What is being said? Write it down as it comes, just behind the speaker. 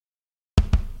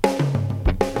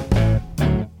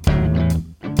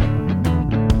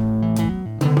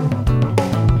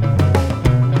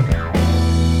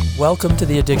Welcome to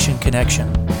the Addiction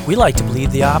Connection. We like to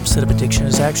believe the opposite of addiction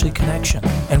is actually connection,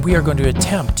 and we are going to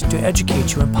attempt to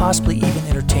educate you and possibly even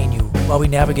entertain you while we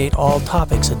navigate all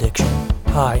topics addiction.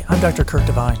 Hi, I'm Dr. Kurt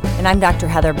Devine. And I'm Dr.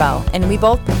 Heather Bell, and we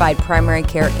both provide primary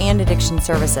care and addiction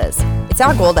services. It's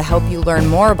our goal to help you learn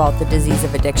more about the disease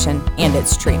of addiction and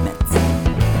its treatments.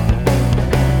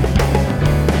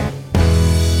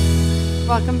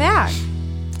 Welcome back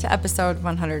to episode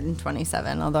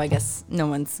 127, although I guess no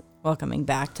one's welcoming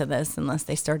back to this unless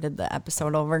they started the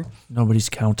episode over. Nobody's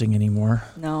counting anymore.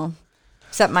 No,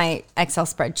 except my Excel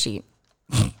spreadsheet.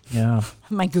 Yeah.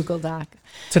 My Google Doc.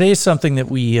 Today is something that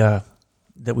we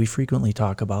frequently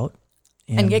talk about.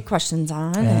 And get questions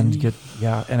on. And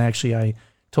actually I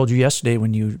told you yesterday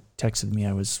when you texted me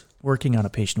I was working on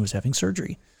a patient who was having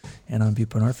surgery and on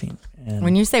buprenorphine. And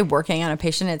when you say working on a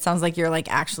patient, it sounds like you're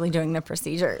like actually doing the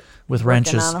procedure. With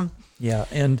wrenches. On them. Yeah.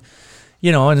 And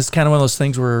it's kind of one of those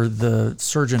things where the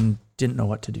surgeon didn't know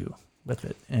what to do with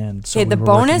it. And so the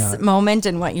bonus moment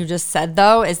in what you just said,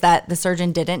 though, is that the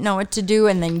surgeon didn't know what to do,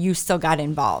 and then you still got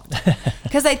involved.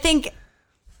 Because I think,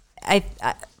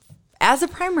 as a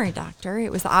primary doctor,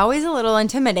 it was always a little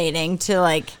intimidating to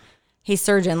like, hey,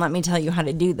 surgeon, let me tell you how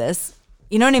to do this.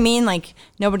 You know what I mean? Like,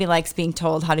 nobody likes being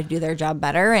told how to do their job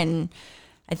better, and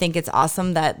I think it's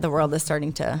awesome that the world is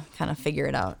starting to kind of figure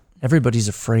it out. Everybody's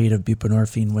afraid of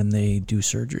buprenorphine when they do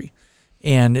surgery.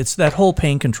 And it's that whole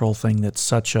pain control thing that's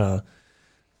such a,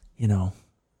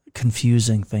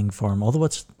 confusing thing for them, although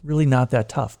it's really not that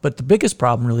tough. But the biggest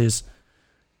problem really is,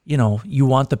 you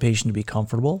want the patient to be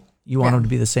comfortable. You want them to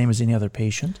be the same as any other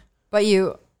patient. But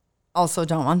you also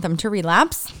don't want them to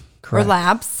relapse. Correct. Or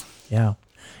lapse. Yeah.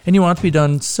 And you want it to be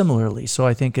done similarly. So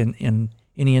I think in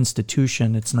any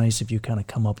institution, it's nice if you kind of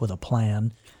come up with a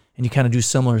plan and you kind of do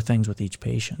similar things with each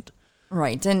patient.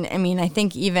 Right. And I mean, I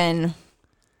think even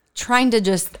trying to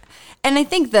and I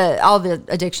think all the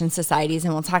addiction societies,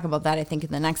 and we'll talk about that, I think,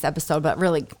 in the next episode, but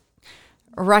really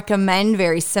recommend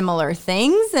very similar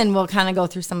things. And we'll kind of go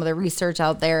through some of the research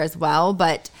out there as well.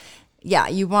 But yeah,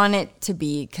 you want it to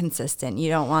be consistent. You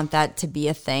don't want that to be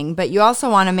a thing. But you also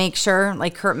want to make sure,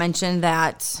 like Kurt mentioned,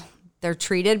 that they're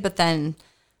treated. But then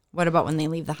what about when they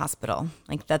leave the hospital?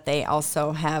 Like that they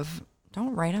also have...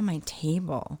 Don't write on my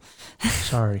table.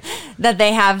 Sorry. That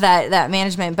they have that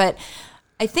management. But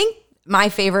I think my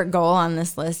favorite goal on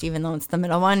this list, even though it's the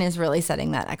middle one, is really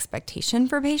setting that expectation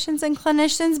for patients and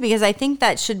clinicians, because I think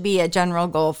that should be a general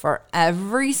goal for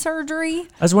every surgery.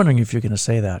 I was wondering if you're going to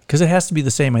say that, because it has to be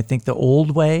the same. I think the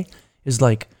old way is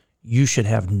like, you should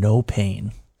have no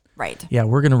pain. Right. Yeah,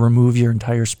 we're going to remove your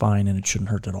entire spine and it shouldn't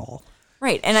hurt at all.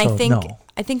 Right. And so,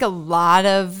 I think a lot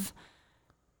of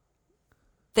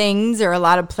things or a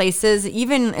lot of places,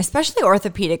 even especially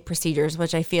orthopedic procedures,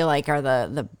 which I feel like are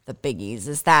the biggies,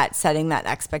 is that setting that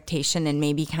expectation and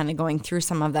maybe kind of going through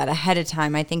some of that ahead of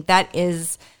time. I think that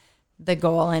is the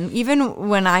goal. And even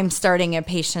when I'm starting a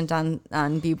patient on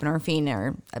buprenorphine,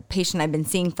 or a patient I've been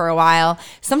seeing for a while,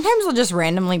 sometimes we'll just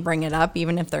randomly bring it up,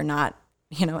 even if they're not,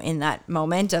 in that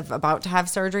moment of about to have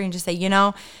surgery, and just say,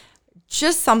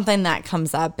 just something that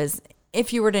comes up is,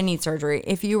 if you were to need surgery,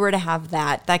 if you were to have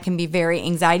that can be very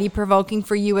anxiety provoking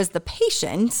for you as the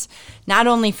patient, not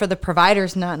only for the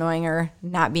providers not knowing or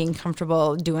not being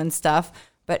comfortable doing stuff,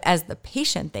 but as the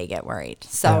patient, they get worried.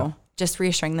 So just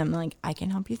reassuring them, like, I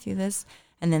can help you through this.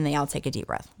 And then they all take a deep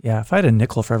breath. Yeah. If I had a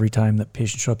nickel for every time that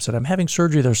patient showed up and said, I'm having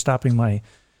surgery, they're stopping my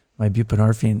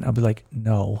buprenorphine, I'll be like,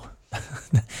 no.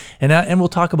 and we'll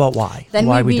talk about why. Then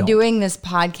why we'd be doing this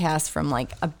podcast from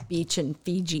like a beach in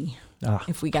Fiji.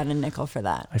 If we got a nickel for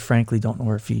that. I frankly don't know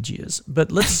where Fiji is,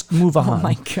 but let's move on. Oh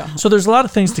my God. So there's a lot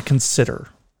of things to consider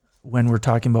when we're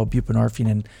talking about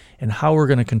buprenorphine and how we're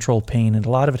going to control pain. And a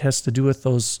lot of it has to do with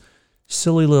those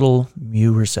silly little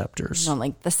mu receptors.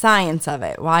 Like the science of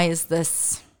it. Why is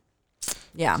this?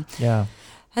 Yeah. Yeah.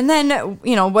 And then,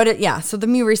 so the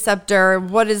mu receptor,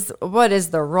 what is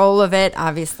the role of it?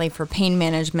 Obviously for pain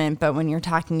management, but when you're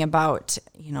talking about,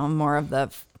 more of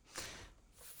the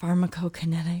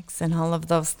pharmacokinetics and all of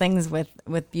those things with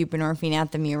buprenorphine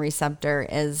at the mu receptor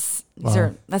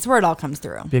that's where it all comes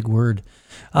through. Big word.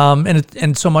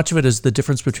 And so much of it is the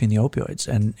difference between the opioids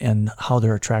and how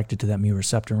they're attracted to that mu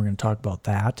receptor. We're going to talk about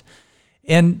that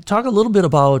and talk a little bit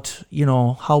about,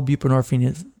 how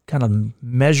buprenorphine kind of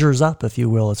measures up, if you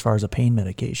will, as far as a pain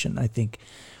medication. I think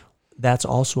that's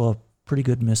also a pretty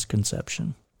good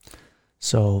misconception.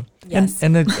 So, yes.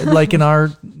 and like in our,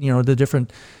 the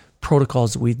different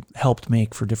protocols that we helped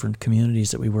make for different communities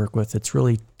that we work with, it's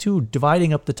really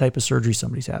dividing up the type of surgery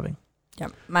somebody's having.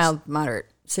 Yep. Mild, moderate,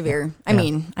 severe. Yeah. I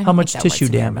mean, how much tissue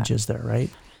damage is there, right?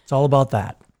 It's all about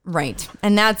that. Right.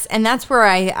 And that's where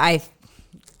I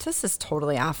this is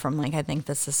totally off from like, I think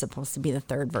this is supposed to be the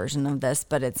third version of this,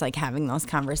 but it's like having those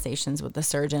conversations with the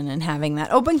surgeon and having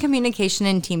that open communication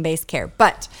and team-based care.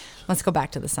 But let's go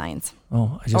back to the science.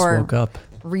 Oh, I just woke up.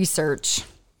 Research.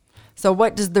 So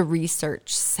what does the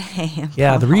research say?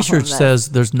 Yeah, the research says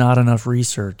there's not enough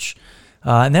research.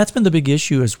 And that's been the big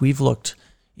issue as we've looked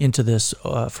into this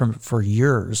for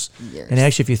years. And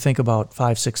actually, if you think about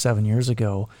 5, 6, 7 years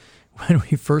ago, when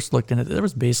we first looked into it, there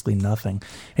was basically nothing.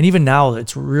 And even now,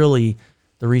 it's really,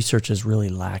 the research is really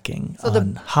lacking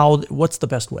on what's the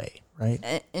best way,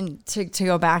 right? And to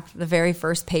go back, the very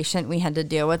first patient we had to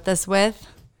deal with this with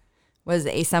was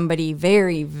somebody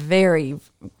very, very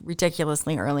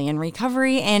ridiculously early in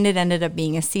recovery, and it ended up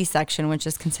being a C-section, which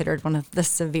is considered one of the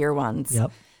severe ones.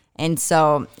 Yep. And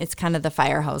so it's kind of the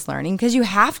firehouse learning because you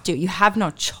have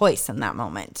no choice in that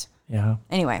moment. Yeah.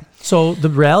 Anyway. So the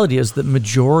reality is the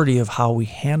majority of how we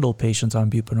handle patients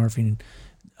on buprenorphine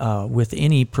with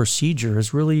any procedure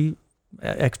is really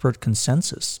expert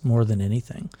consensus more than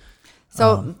anything.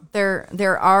 So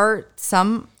there are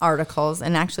some articles,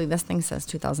 and actually this thing says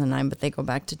 2009, but they go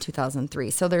back to 2003.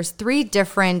 So there's 3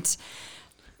 different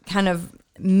kind of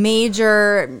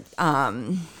major,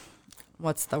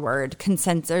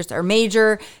 consensus or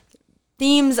major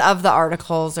themes of the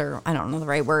articles, or I don't know the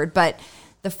right word, but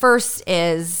the first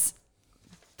is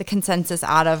the consensus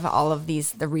out of all of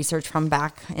these, the research from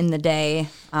back in the day.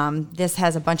 This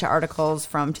has a bunch of articles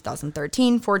from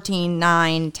 2013, 14,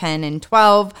 9, 10, and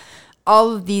 12.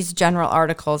 All of these general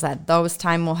articles at those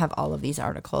time, we'll have all of these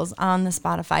articles on the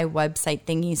Spotify website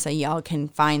thingy, so y'all can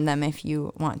find them if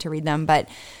you want to read them. But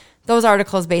those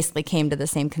articles basically came to the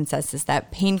same consensus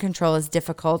that pain control is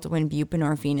difficult when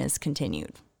buprenorphine is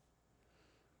continued.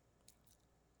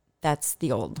 That's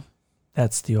the old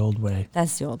way.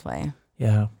 That's the old way.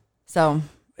 Yeah. So.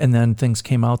 And then things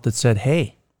came out that said,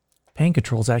 hey, pain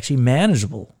control is actually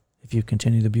manageable if you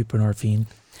continue the buprenorphine.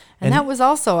 And that was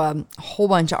also a whole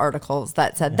bunch of articles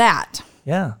that said that.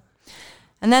 Yeah.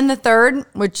 And then the third,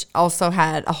 which also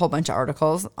had a whole bunch of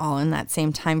articles all in that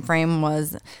same time frame,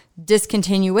 was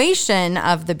discontinuation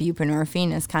of the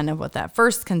buprenorphine is kind of what that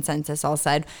first consensus all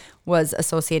said was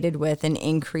associated with an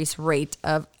increased rate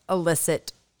of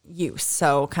illicit use.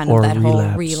 So kind of that whole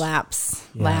relapse,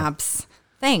 lapse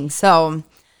thing. So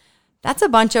that's a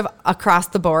bunch of across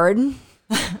the board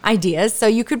ideas. So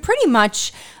you could pretty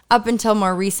much, up until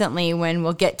more recently, when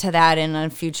we'll get to that in a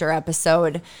future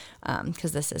episode,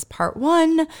 because this is part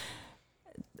 1,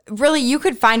 really you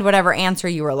could find whatever answer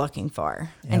you were looking for.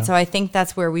 Yeah. And so I think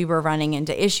that's where we were running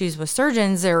into issues with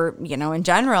surgeons, or, in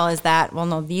general, is that, well,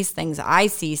 no, these things I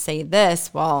see say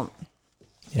this. Well,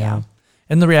 yeah.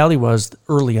 And the reality was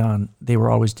early on, they were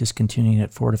always discontinuing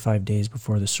it 4 to 5 days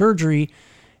before the surgery.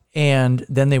 And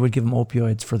then they would give them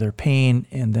opioids for their pain.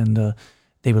 And then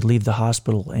they would leave the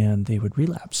hospital and they would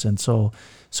relapse. And so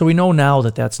we know now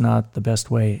that that's not the best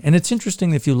way. And it's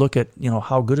interesting if you look at,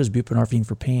 how good is buprenorphine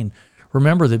for pain.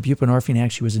 Remember that buprenorphine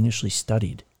actually was initially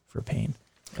studied for pain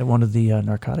at one of the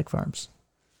narcotic farms.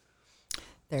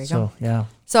 There you go. Yeah.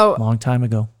 So long time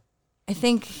ago. I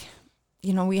think,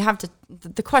 we have to,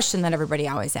 the question that everybody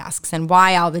always asks, and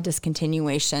why all the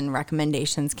discontinuation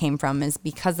recommendations came from, is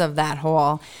because of that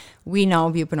whole, we know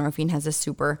buprenorphine has a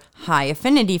super high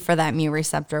affinity for that mu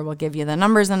receptor. We'll give you the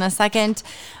numbers in a second.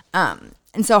 And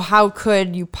so how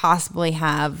could you possibly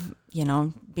have,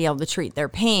 be able to treat their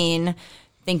pain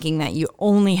thinking that you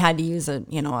only had to use a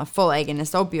full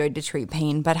agonist opioid to treat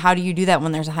pain? But how do you do that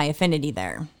when there's a high affinity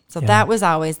there? So that was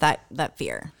always that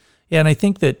fear. Yeah, and I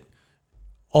think that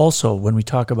also when we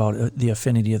talk about the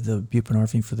affinity of the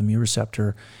buprenorphine for the mu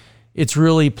receptor, it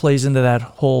really plays into that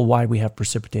whole why we have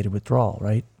precipitated withdrawal,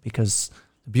 right? Because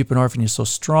the buprenorphine is so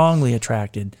strongly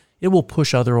attracted, it will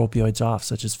push other opioids off,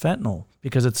 such as fentanyl,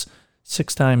 because it's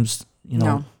 6 times,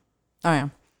 No. Oh, yeah.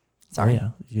 Sorry.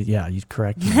 Oh, yeah, you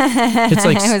correct me. It's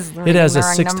like it has a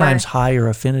 6 times higher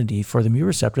affinity for the mu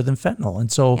receptor than fentanyl.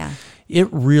 And so it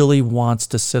really wants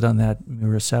to sit on that mu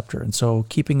receptor. And so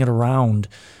keeping it around,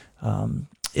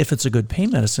 if it's a good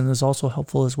pain medicine, is also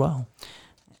helpful as well.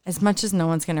 As much as no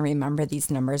one's going to remember these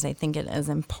numbers, I think it is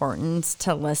important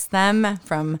to list them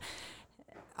from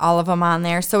all of them on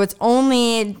there. So it's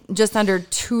only just under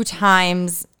 2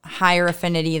 times higher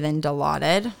affinity than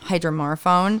Dilaudid,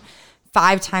 hydromorphone,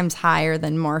 5 times higher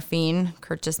than morphine.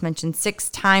 Kurt just mentioned 6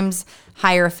 times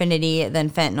higher affinity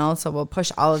than fentanyl. So we'll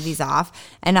push all of these off,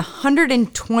 and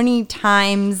 120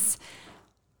 times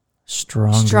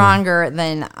stronger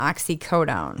than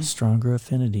oxycodone. Stronger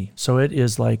affinity. So it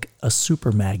is like a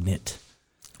super magnet.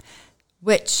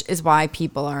 Which is why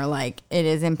people are like, it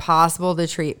is impossible to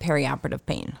treat perioperative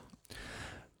pain.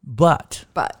 But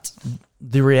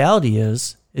the reality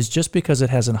is is just because it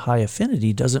has a high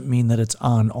affinity doesn't mean that it's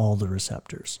on all the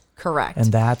receptors. Correct.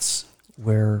 And that's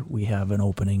where we have an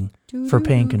opening for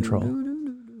pain control.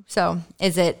 So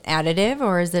is it additive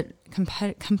or is it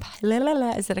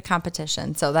is it a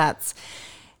competition? So that's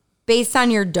based on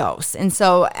your dose. And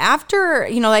so after,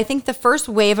 I think the first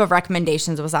wave of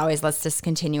recommendations was always, let's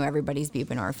discontinue everybody's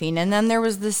buprenorphine. And then there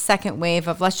was this second wave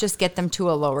of, let's just get them to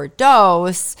a lower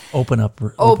dose. Open up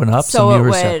so some it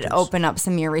receptors. would open up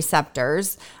some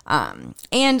receptors.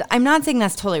 And I'm not saying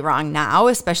that's totally wrong now,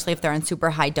 especially if they're on super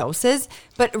high doses.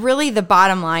 But really the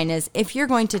bottom line is if you're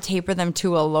going to taper them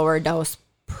to a lower dose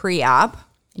pre-op,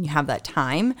 and you have that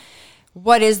time,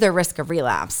 what is their risk of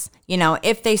relapse?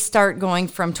 If they start going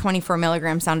from 24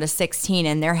 milligrams down to 16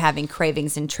 and they're having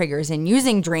cravings and triggers and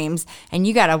using dreams and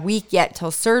you got a week yet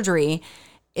till surgery,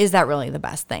 is that really the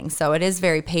best thing? So it is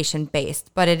very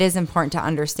patient-based, but it is important to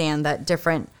understand that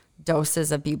different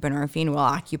doses of buprenorphine will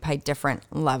occupy different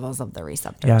levels of the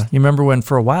receptors. Yeah, you remember when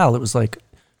for a while it was like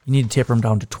you need to taper them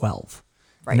down to 12.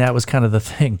 Right. And that was kind of the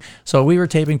thing. So we were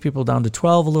taping people down to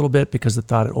 12 a little bit because it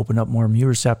thought it opened up more mu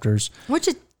receptors. Which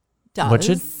it does. Which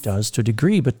it does to a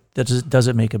degree, but that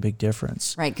doesn't make a big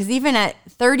difference. Right, because even at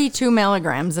 32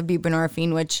 milligrams of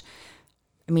buprenorphine, which,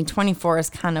 24 is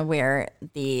kind of where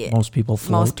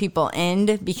most people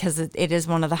end because it is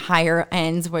one of the higher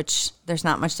ends, which there's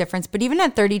not much difference. But even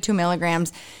at 32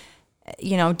 milligrams,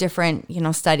 different,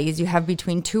 studies, you have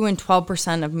between 2 and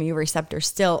 12% of mu receptors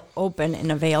still open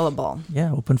and available.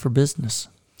 Yeah, open for business.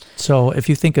 So if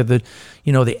you think of the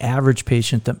average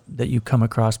patient that you come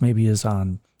across maybe is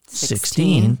on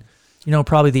 16,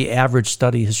 probably the average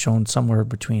study has shown somewhere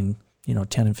between, 10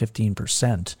 and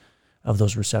 15% of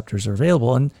those receptors are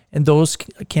available. And those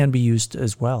can be used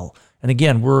as well. And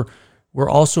again, we're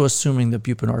also assuming that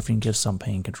buprenorphine gives some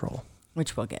pain control.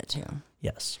 Which we'll get to.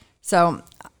 Yes. So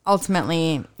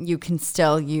ultimately, you can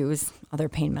still use other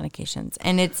pain medications.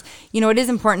 And it's, it is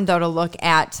important though to look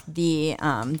at the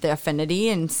affinity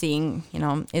and seeing,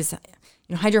 is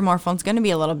hydromorphone's going to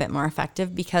be a little bit more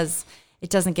effective because it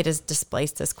doesn't get as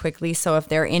displaced as quickly. So if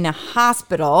they're in a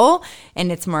hospital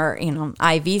and it's more,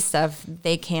 IV stuff,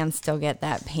 they can still get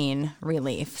that pain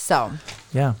relief. So,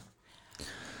 yeah.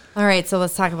 All right. So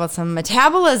let's talk about some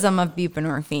metabolism of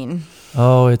buprenorphine.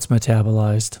 Oh, it's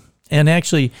metabolized. And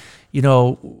actually,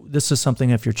 this is something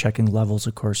if you're checking levels,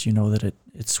 of course, that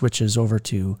it switches over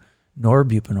to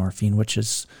norbuprenorphine, which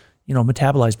is,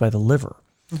 metabolized by the liver.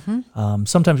 Mm-hmm.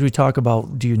 Sometimes we talk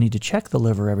about, do you need to check the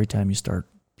liver every time you start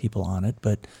people on it,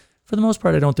 but for the most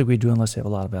part, I don't think we do unless they have a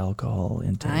lot of alcohol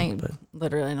intake. I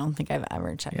literally don't think I've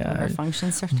ever checked liver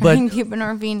function starting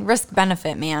buprenorphine. Risk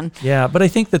benefit, man. Yeah, but I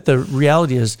think that the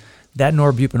reality is that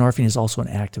norbuprenorphine is also an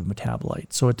active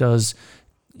metabolite, so it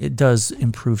does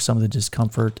improve some of the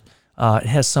discomfort. It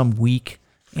has some weak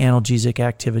analgesic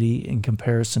activity in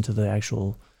comparison to the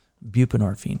actual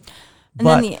buprenorphine.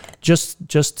 But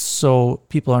just so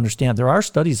people understand, there are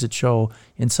studies that show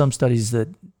in some studies that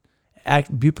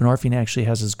buprenorphine actually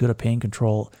has as good a pain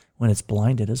control when it's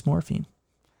blinded as morphine.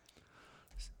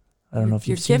 I don't know if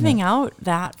you've seen that. You're giving out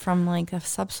that from like a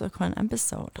subsequent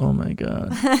episode. Oh my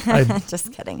God.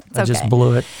 Just kidding. It's I just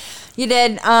blew it. You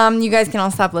did. You guys can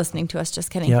all stop listening to us. Just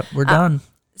kidding. Yep, we're done.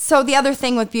 So the other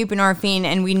thing with buprenorphine,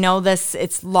 and we know this,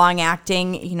 it's long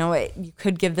acting, you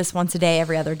could give this once a day,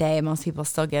 every other day. Most people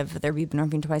still give their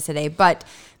buprenorphine twice a day, but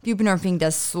buprenorphine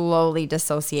does slowly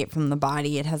dissociate from the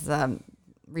body. It has a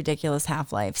ridiculous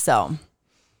half-life. So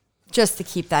just to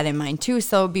keep that in mind too.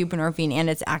 So buprenorphine and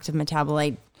its active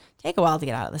metabolite take a while to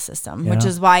get out of the system, which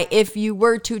is why if you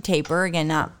were to taper, again,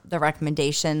 not the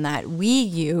recommendation that we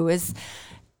use,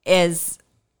 is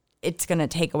it's going to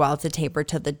take a while to taper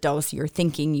to the dose you're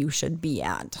thinking you should be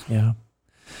at. Yeah.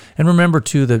 And remember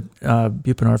too that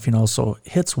buprenorphine also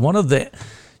hits one of the,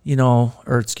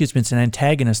 it's an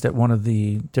antagonist at one of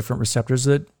the different receptors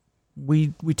that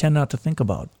we tend not to think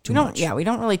about too much. Yeah, we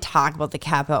don't really talk about the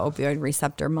kappa opioid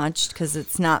receptor much because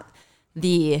it's not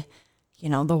the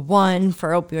one for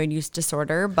opioid use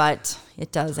disorder, but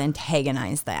it does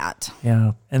antagonize that.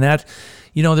 Yeah, and that,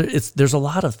 there's a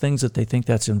lot of things that they think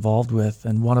that's involved with,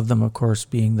 and one of them, of course,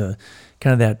 being the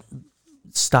kind of that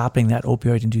stopping that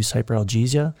opioid-induced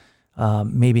hyperalgesia,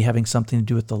 maybe having something to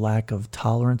do with the lack of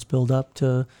tolerance buildup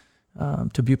to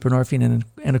buprenorphine,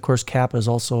 and of course, kappa is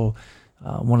also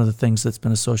one of the things that's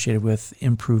been associated with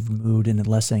improved mood and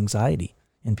less anxiety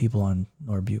in people on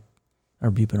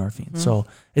buprenorphine. Mm. So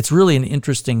it's really an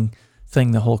interesting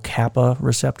thing, the whole kappa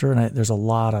receptor, and there's a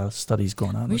lot of studies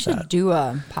going on with that. We should do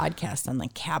a podcast on the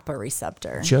kappa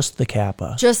receptor. Just the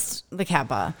kappa.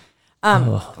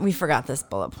 We forgot this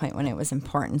bullet point when it was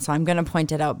important, so I'm going to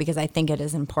point it out because I think it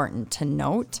is important to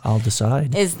note. I'll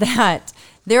decide. Is that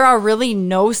there are really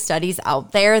no studies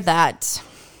out there that,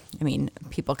 I mean,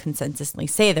 people consensusly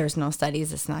say there's no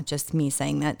studies. It's not just me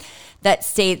saying that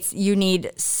states you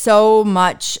need so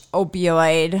much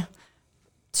opioid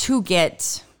to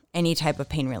get any type of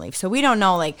pain relief. So we don't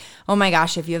know, like, oh my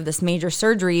gosh, if you have this major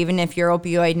surgery, even if you're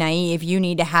opioid naive, you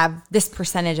need to have this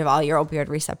percentage of all your opioid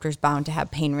receptors bound to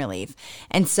have pain relief.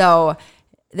 And so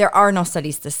there are no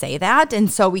studies to say that. And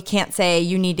so we can't say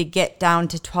you need to get down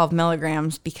to 12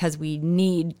 milligrams because we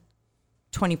need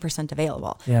 20%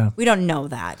 available. Yeah. We don't know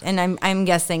that. And I'm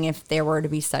guessing if there were to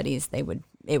be studies,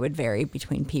 it would vary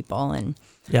between people. And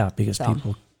yeah, because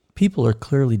people are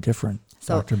clearly different.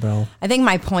 So Dr. Bell. I think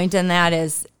my point in that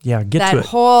is get that to it.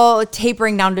 Whole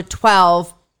tapering down to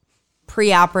 12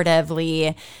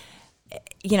 preoperatively,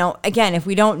 again, if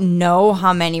we don't know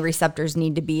how many receptors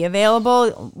need to be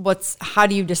available, how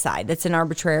do you decide? It's an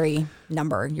arbitrary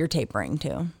number you're tapering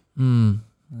to.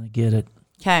 I get it.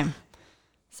 Okay.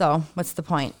 So what's the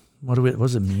point? What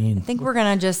does it mean? I think we're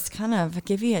going to just kind of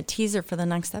give you a teaser for the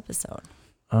next episode.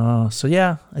 I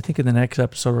think in the next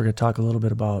episode, we're going to talk a little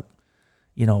bit about,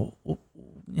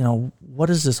 what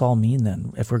does this all mean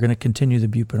then? If we're going to continue the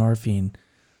buprenorphine,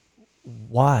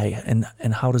 why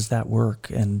and how does that work?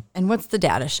 And what's the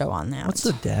data show on that? What's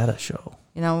the data show?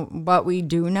 What we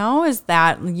do know is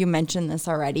that you mentioned this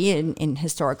already, and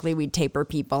historically we taper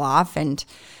people off, and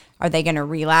are they going to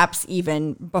relapse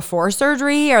even before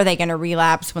surgery? Are they going to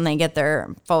relapse when they get their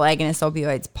full agonist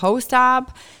opioids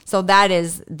post-op? So that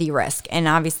is the risk. And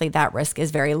obviously that risk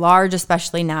is very large,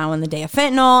 especially now in the day of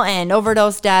fentanyl and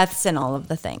overdose deaths and all of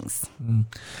the things.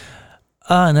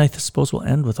 And I suppose we'll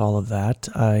end with all of that.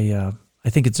 I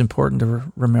think it's important to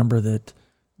remember that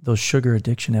those sugar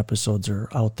addiction episodes are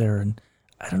out there. And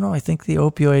I don't know, I think the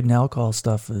opioid and alcohol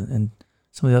stuff and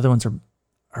some of the other ones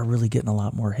are really getting a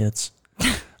lot more hits.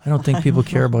 I don't think people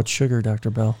care about sugar, Dr.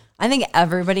 Bell. I think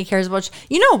everybody cares about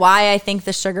You know why I think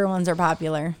the sugar ones are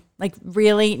popular? Like,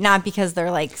 really, not because they're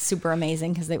like super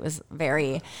amazing, because there's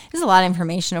a lot of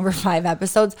information over 5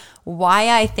 episodes.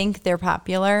 Why I think they're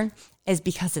popular is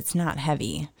because it's not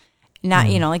heavy. Not,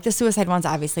 like the suicide ones,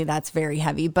 obviously that's very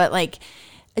heavy, but like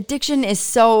addiction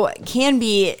it's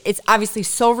obviously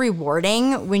so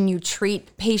rewarding when you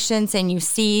treat patients and you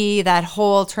see that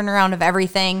whole turnaround of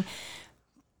everything.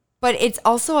 But it's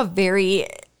also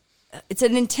it's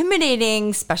an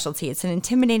intimidating specialty. It's an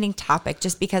intimidating topic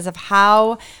just because of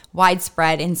how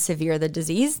widespread and severe the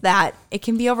disease that it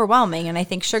can be overwhelming. And I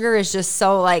think sugar is just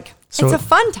it's a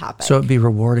fun topic. So it'd be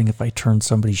rewarding if I turned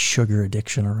somebody's sugar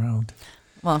addiction around.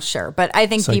 Well, sure. But I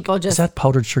think people just... Is that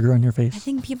powdered sugar on your face? I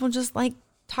think people just like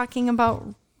talking about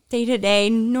day-to-day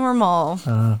normal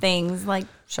things like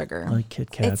sugar. Like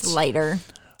Kit Kats. It's lighter.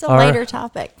 It's a lighter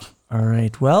topic. All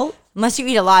right. Well... Unless you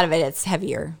eat a lot of it, it's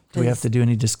heavier. Do we have to do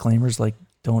any disclaimers like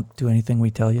don't do anything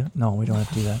we tell you? No, we don't have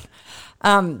to do that.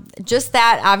 Just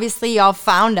that, obviously, y'all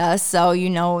found us, so you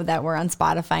know that we're on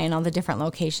Spotify and all the different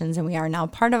locations, and we are now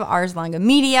part of Ars Longa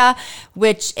Media,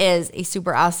 which is a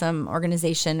super awesome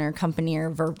organization or company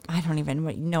or I don't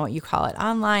even know what you call it,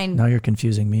 online. Now you're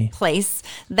confusing me. Place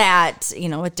that,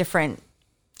 with different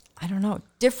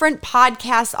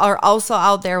podcasts are also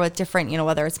out there with different,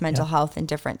 whether it's mental health and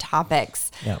different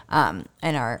topics. Yeah.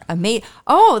 And our amazing,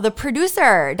 the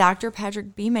producer, Dr.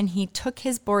 Patrick Beeman, he took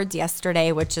his boards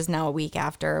yesterday, which is now a week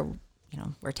after,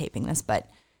 we're taping this, but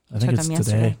he took them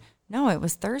yesterday. Today. No, it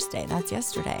was Thursday. That's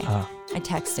yesterday. I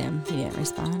texted him. He didn't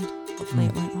respond. Hopefully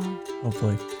it went well.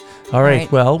 Hopefully. All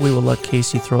right. Well, we will let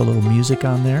Casey throw a little music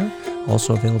on there.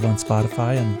 Also available on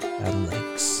Spotify and Battle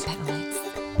Lakes.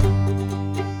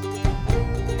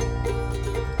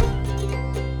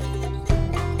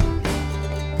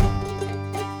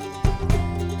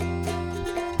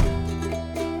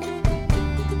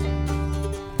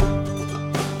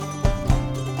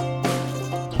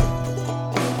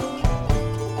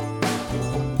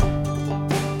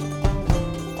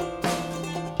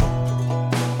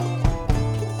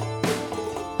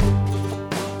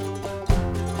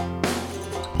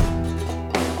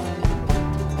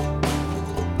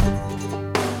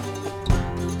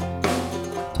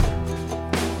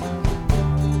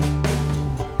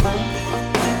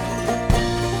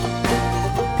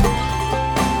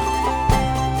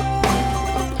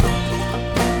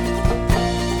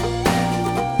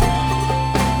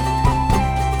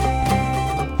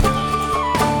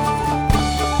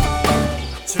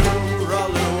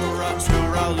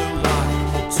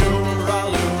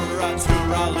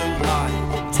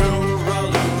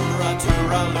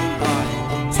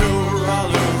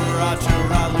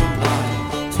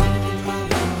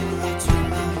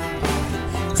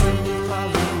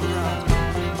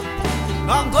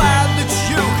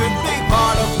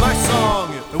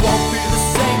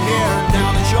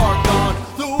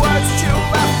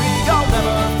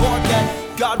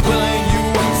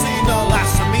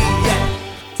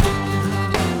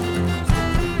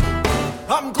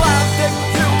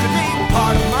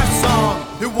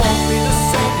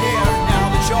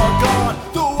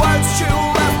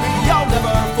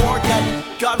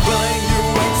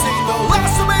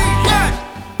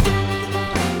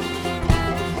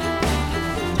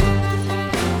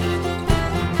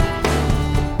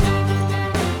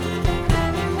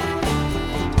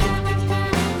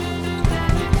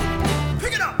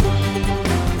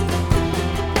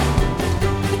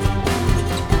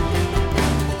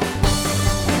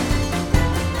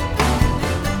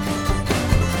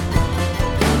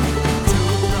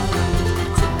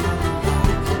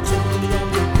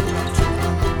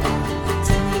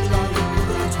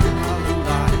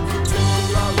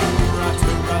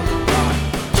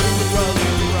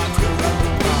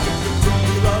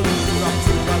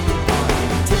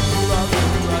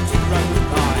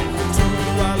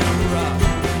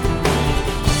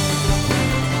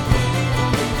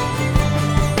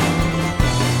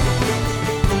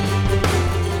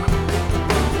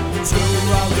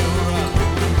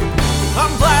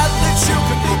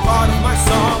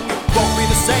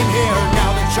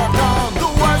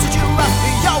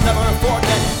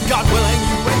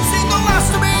 Raising the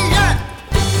last of